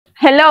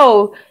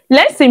Hello,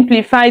 let's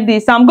simplify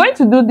this. I'm going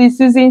to do this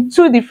using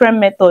two different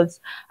methods.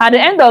 At the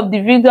end of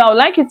the video, I would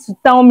like you to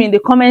tell me in the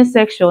comment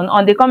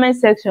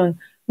section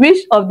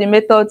which of the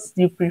methods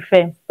you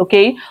prefer.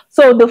 Okay,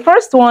 so the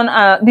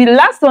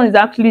last one is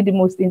actually the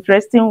most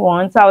interesting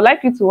one. So I would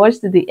like you to watch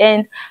to the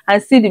end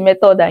and see the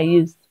method I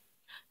used.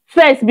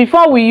 First,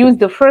 before we use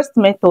the first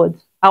method,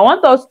 I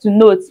want us to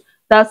note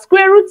that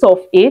square root of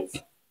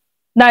 8,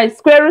 that is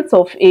square root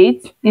of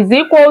 8, is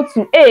equal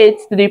to 8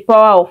 to the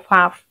power of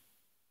half.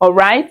 All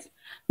right,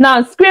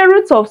 now square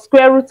root of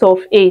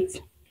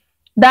 8,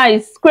 that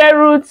is square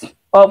root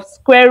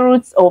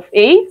of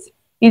 8,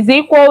 is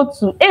equal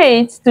to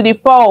 8 to the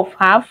power of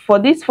half for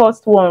this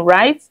first one,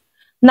 right?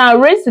 Now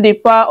raise to the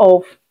power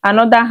of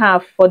another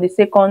half for the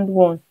second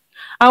one.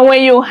 And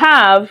when you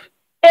have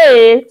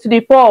a to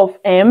the power of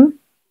m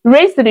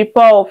raised to the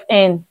power of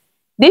n,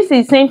 this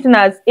is same thing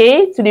as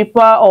a to the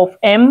power of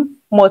m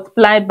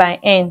multiplied by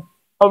n.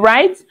 All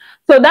right,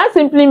 so that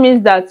simply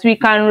means that we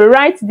can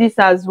rewrite this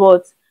as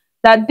what?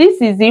 That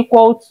this is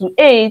equal to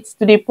 8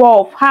 to the power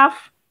of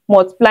half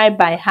multiplied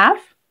by half,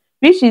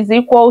 which is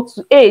equal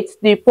to 8 to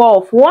the power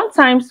of 1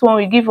 times 1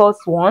 will give us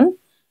 1,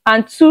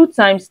 and 2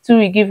 times 2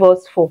 will give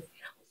us 4.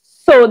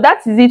 So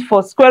that is it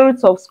for square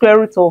root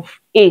of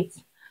 8.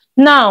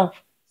 Now,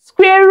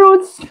 square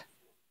root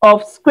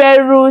of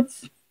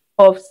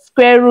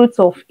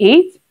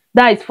 8,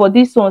 that is for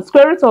this one,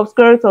 square root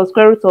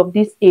of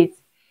this 8,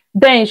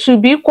 then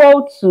should be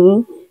equal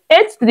to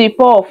 8 to the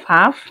power of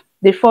half,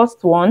 the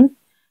first one,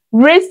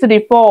 raised to the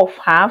power of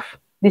half,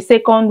 the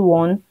second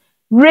one,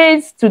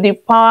 raised to the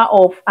power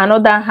of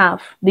another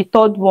half, the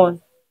third one.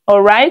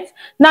 All right,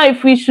 now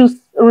if we should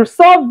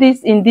resolve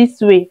this in this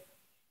way,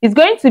 it's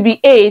going to be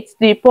 8 to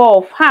the power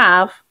of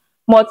half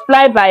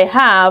multiplied by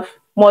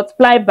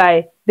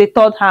the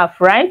third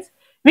half, right?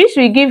 Which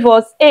will give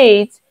us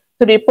 8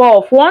 to the power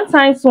of 1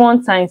 times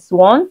 1 times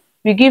 1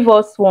 will give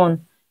us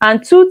 1,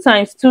 and 2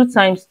 times 2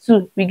 times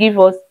 2 will give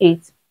us 8.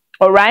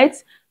 All right,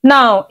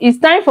 now it's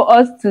time for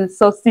us to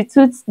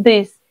substitute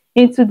this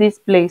into this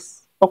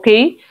place.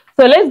 Okay,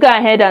 so let's go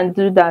ahead and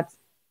do that.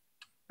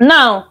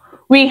 Now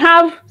we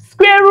have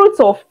square root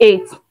of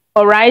 8.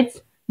 All right,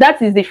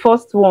 that is the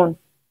first one.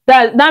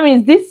 That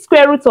means this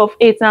square root of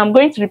 8, I'm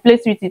going to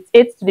replace with it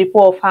 8 to the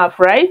power of half,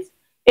 right?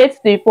 8 to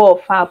the power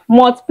of half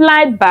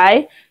multiplied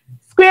by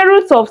square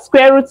root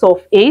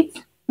of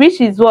 8,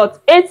 which is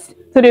what? 8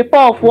 to the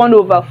power of 1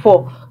 over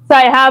 4. So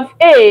I have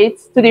 8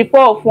 to the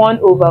power of 1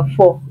 over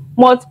 4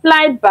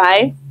 multiplied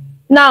by,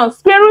 now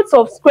square root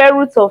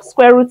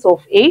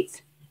of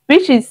 8,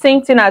 which is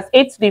same thing as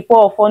 8 to the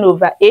power of 1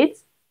 over 8,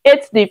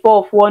 8 to the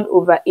power of 1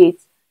 over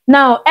 8.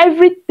 Now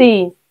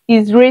everything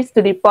is raised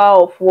to the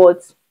power of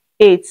what?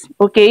 8.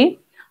 Okay,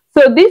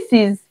 so this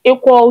is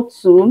equal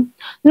to,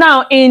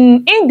 now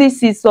in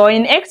indices or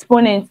in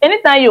exponents,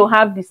 anytime you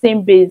have the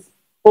same base,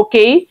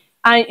 okay,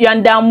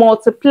 and they're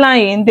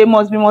multiplying, they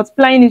must be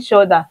multiplying each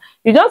other.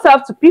 You just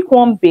have to pick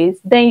one base,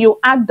 then you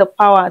add the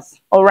powers.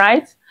 All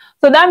right,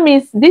 so that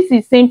means this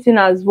is same thing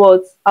as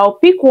what? I'll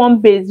pick one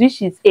base,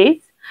 which is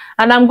 8,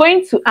 and I'm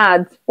going to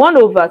add 1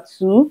 over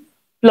 2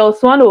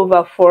 plus 1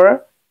 over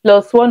 4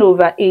 plus 1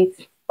 over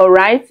 8. All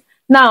right,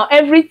 now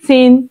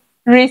everything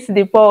raised to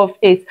the power of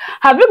 8.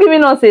 Have you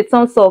given us a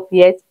thumbs up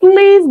yet?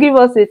 Please give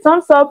us a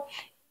thumbs up,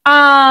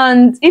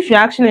 and if you're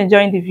actually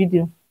enjoying the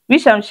video,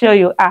 which I'm sure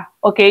you are,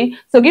 okay,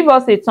 so give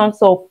us a thumbs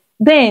up.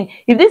 Then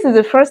if this is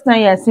the first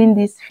time you are seeing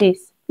this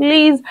face,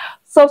 please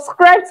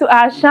subscribe to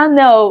our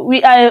channel.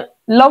 We are a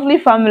lovely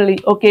family.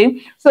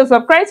 Okay, so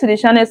subscribe to the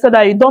channel so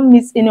that you don't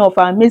miss any of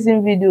our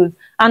amazing videos,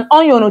 and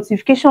on your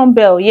notification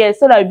bell, yes,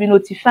 so that you'll be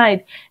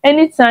notified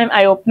anytime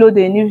I upload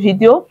a new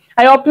video.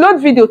 I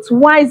upload video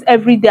twice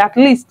every day, at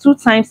least 2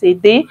 times a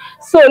day.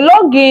 So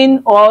log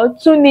in or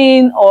tune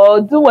in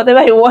or do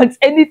whatever you want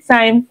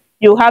anytime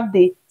you have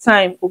the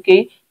time.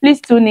 Okay,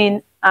 please tune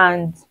in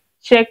and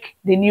check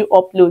the new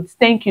uploads.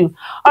 Thank you.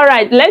 All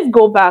right, let's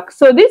go back.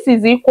 So this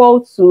is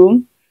equal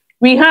to,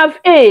 we have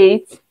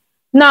 8.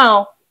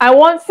 Now I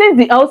want, since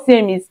the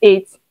LCM is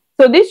 8,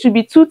 so this should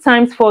be 2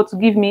 times 4 to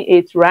give me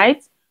 8,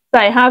 right? So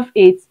I have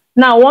 8.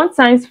 Now 1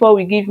 times 4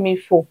 will give me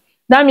 4.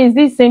 That means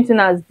this same thing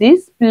as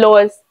this,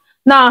 plus,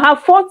 now I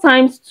have 4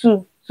 times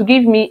 2 to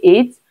give me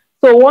 8.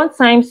 So 1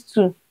 times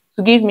 2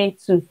 to give me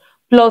 2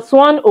 plus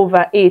 1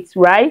 over 8,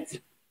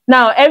 right?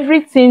 Now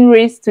everything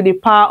raised to the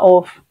power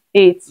of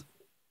 8.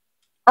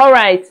 All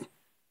right,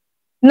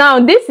 now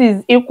this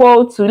is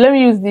equal to, let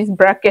me use this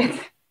bracket,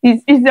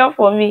 it's easier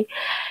for me,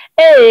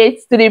 8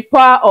 to the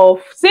power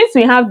of, since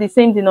we have the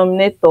same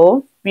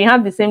denominator,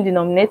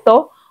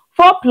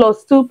 4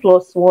 plus 2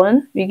 plus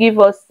 1 will give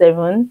us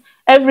 7,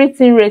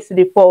 everything raised to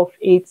the power of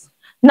 8.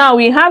 Now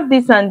we have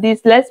this and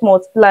this, let's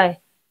multiply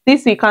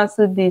this, we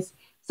cancel this,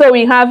 so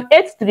we have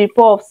 8 to the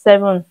power of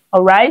 7.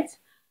 All right,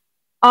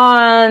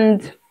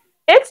 and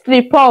 8 to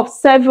the power of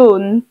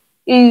 7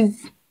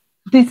 is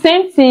the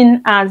same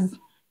thing as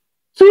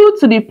 2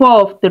 to the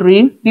power of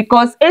 3,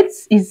 because 8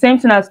 is same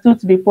thing as 2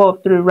 to the power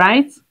of 3,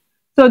 right?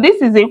 So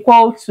this is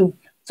equal to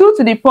 2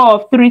 to the power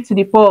of 3 to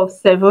the power of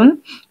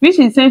 7, which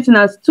is same thing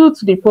as 2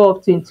 to the power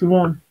of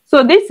 21.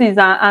 So this is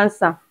our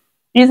answer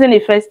using the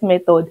first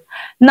method.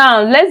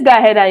 Now let's go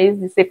ahead and use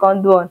the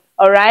second one.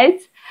 All right,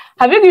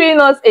 have you given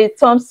us a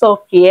thumbs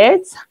up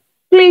yet?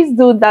 Please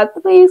do that,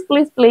 please,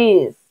 please,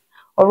 please.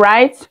 All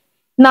right,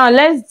 now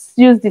let's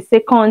use the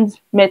second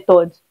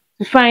method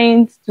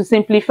to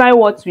simplify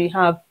what we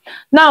have.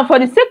 Now for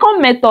the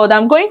second method,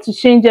 I'm going to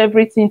change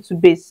everything to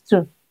base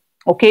 2.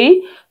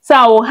 Okay, so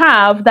I will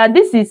have that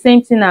this is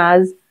same thing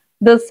as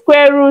the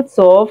square root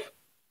of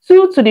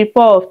 2 to the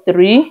power of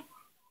 3.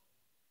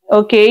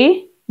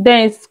 Okay,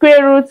 then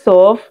square root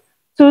of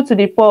 2 to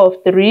the power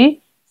of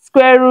 3,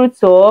 square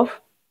root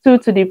of 2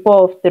 to the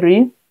power of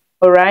 3.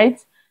 All right,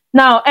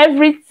 now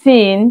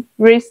everything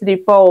raised to the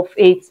power of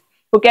 8.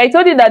 Okay, I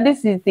told you that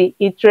this is the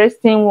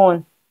interesting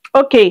one.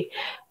 Okay,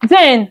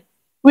 then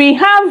we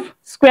have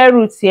square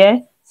roots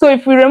here. So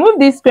if we remove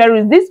this square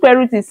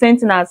root is same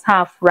thing as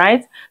half,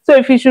 right? So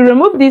if we should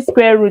remove this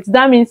square root,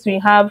 that means we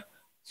have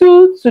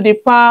 2 to the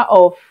power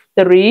of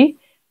 3,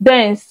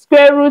 then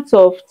square root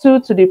of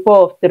 2 to the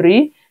power of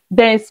 3,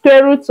 then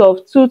square root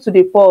of 2 to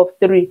the power of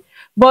 3.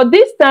 But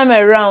this time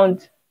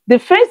around, the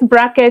first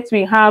bracket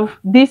we have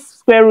this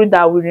square root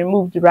that we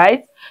removed,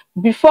 right?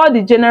 Before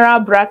the general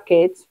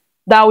bracket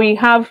that we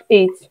have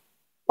 8.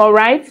 All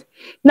right,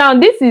 now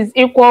this is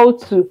equal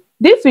to,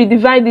 this we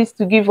divide this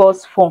to give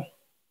us 4.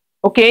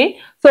 Okay,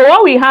 so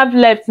what we have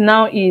left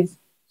now is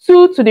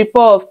 2 to the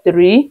power of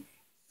 3,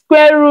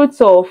 square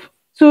root of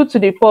 2 to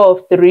the power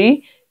of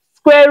 3,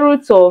 square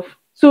root of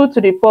 2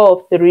 to the power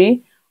of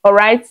 3. All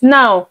right,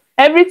 now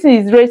everything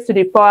is raised to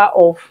the power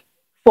of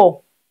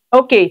 4.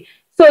 Okay,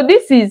 so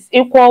this is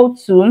equal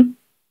to,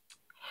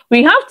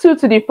 we have 2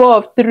 to the power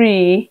of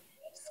 3,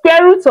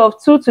 square root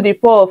of 2 to the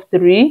power of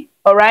 3.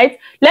 All right,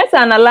 let's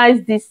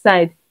analyze this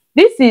side.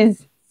 This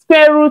is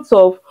square root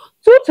of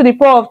 2 to the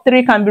power of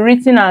 3 can be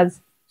written as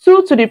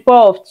 2 to the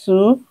power of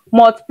 2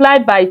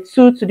 multiplied by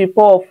 2 to the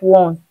power of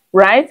 1,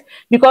 right?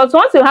 Because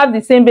once you have the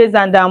same base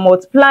and they are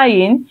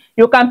multiplying,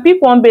 you can pick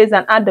one base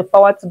and add the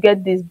power to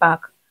get this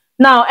back.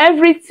 Now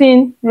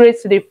everything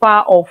raised to the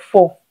power of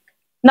 4.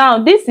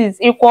 Now this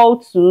is equal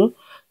to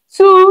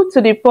 2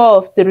 to the power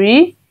of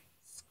 3,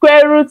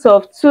 square root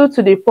of 2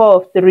 to the power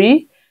of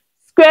 3,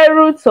 square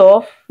root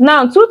of,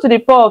 now 2 to the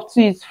power of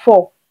 2 is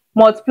 4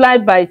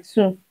 multiplied by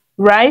 2,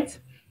 right?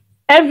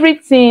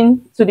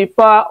 Everything to the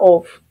power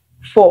of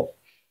 4.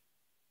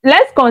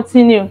 Let's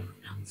continue.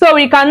 So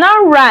we can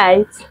now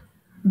write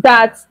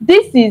that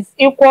this is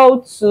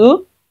equal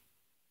to,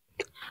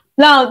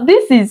 now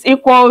this is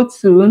equal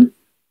to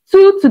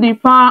 2 to the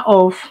power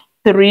of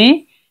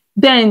 3,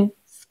 then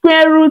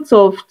square root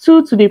of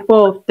 2 to the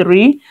power of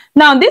 3.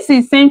 Now this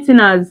is same thing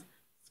as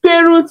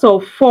square root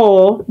of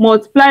 4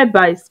 multiplied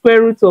by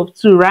square root of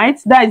 2, right?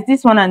 That is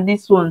this one and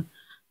this one.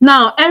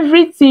 Now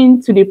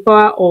everything to the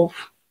power of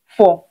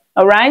 4.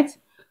 All right,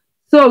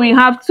 so we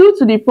have 2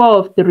 to the power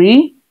of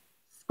 3,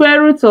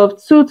 square root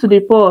of 2 to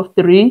the power of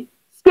 3,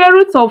 square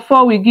root of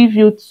 4 will give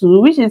you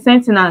 2, which is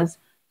same thing as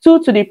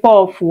 2 to the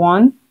power of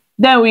 1.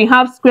 Then we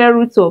have square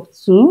root of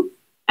 2,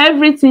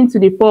 everything to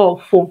the power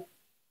of 4.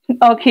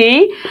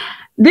 Okay,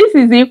 this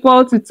is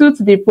equal to 2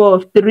 to the power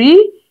of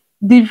 3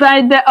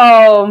 divided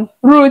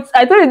roots.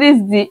 I told you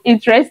this is the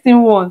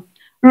interesting one.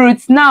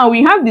 Roots, now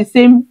we have the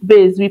same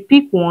base, we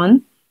pick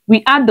one,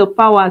 we add the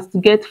powers to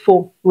get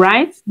 4,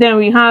 right? Then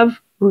we have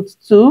root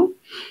 2,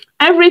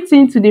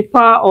 everything to the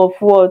power of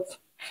what?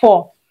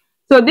 4.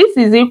 So this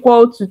is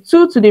equal to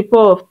 2 to the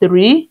power of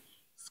 3,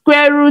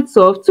 square root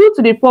of 2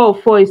 to the power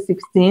of 4 is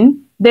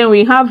 16. Then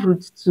we have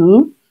root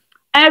 2,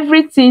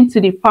 everything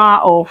to the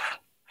power of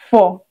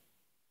 4.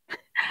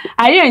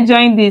 Are you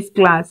enjoying this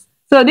class?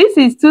 So this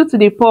is 2 to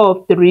the power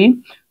of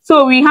 3.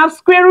 So we have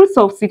square root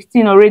of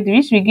 16 already,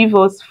 which will give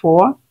us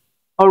 4.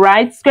 All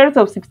right, square root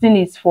of 16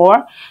 is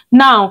 4.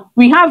 Now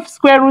we have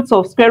square root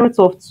of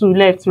 2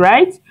 left,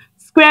 right?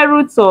 Square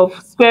root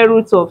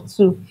of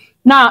 2.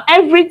 Now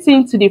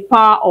everything to the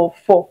power of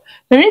 4.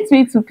 Permit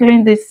me to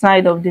clean this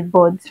side of the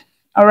board.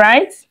 All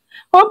right,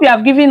 hope you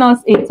have given us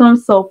a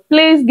thumbs up.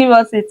 Please give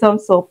us a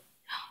thumbs up.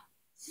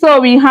 So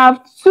we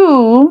have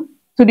 2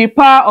 to the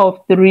power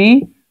of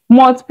 3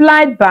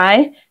 multiplied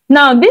by,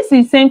 now this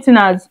is same thing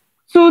as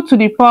 2 to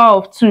the power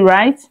of 2,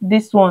 right?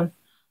 This one.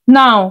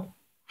 Now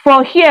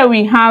for here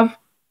we have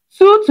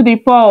 2 to the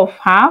power of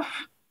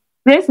half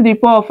raised to the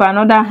power of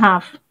another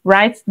half,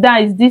 right?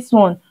 That is this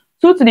one.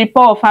 2 to the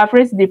power of half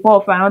raised to the power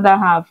of another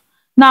half.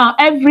 Now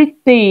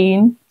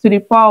everything to the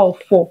power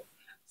of 4.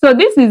 So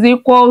this is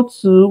equal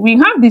to, we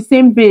have the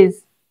same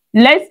base.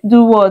 Let's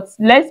do what?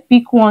 Let's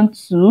pick 1,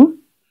 2.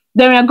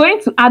 Then we are going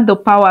to add the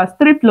powers,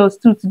 3 plus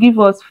 2 to give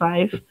us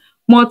 5.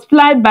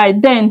 Multiplied by,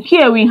 then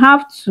here we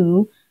have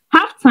 2.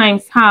 Half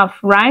times half,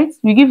 right?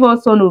 We give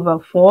us 1 over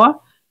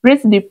 4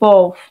 raised to the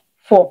power of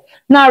 4.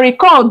 Now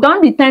recall,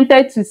 don't be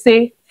tempted to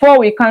say 4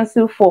 will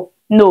cancel 4.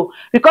 No,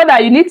 recall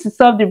that you need to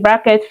solve the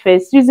bracket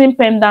first using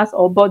PEMDAS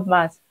or board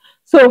mass.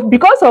 So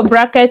because of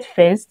bracket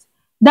first,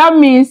 that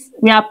means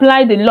we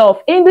apply the law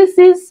of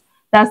indices.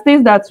 that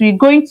says that we're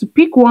going to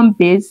pick one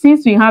base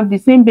since we have the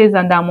same base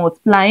and are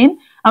multiplying,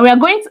 and we are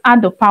going to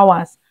add the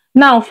powers.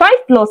 Now 5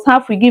 plus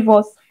half will give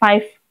us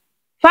 5.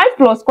 5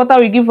 plus quarter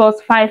will give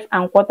us 5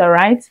 and quarter,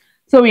 right?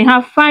 So we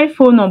have 5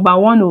 whole number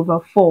 1 over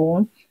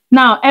 4.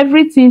 Now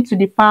everything to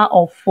the power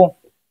of 4.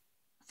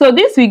 So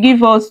this will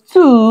give us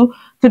 2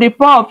 to the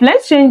power of,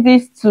 let's change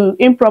this to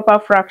improper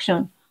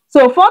fraction.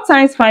 So 4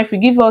 times 5 will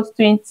give us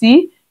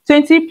 20.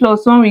 20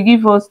 plus 1 will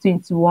give us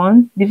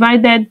 21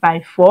 divided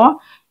by 4.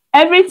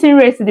 Everything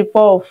raised to the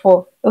power of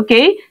 4.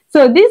 Okay,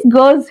 so this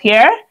goes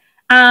here,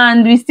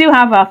 and we still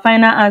have our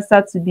final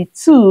answer to be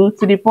 2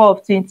 to the power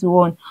of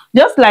 21,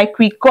 just like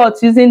we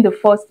got using the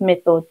first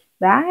method.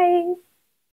 Bye.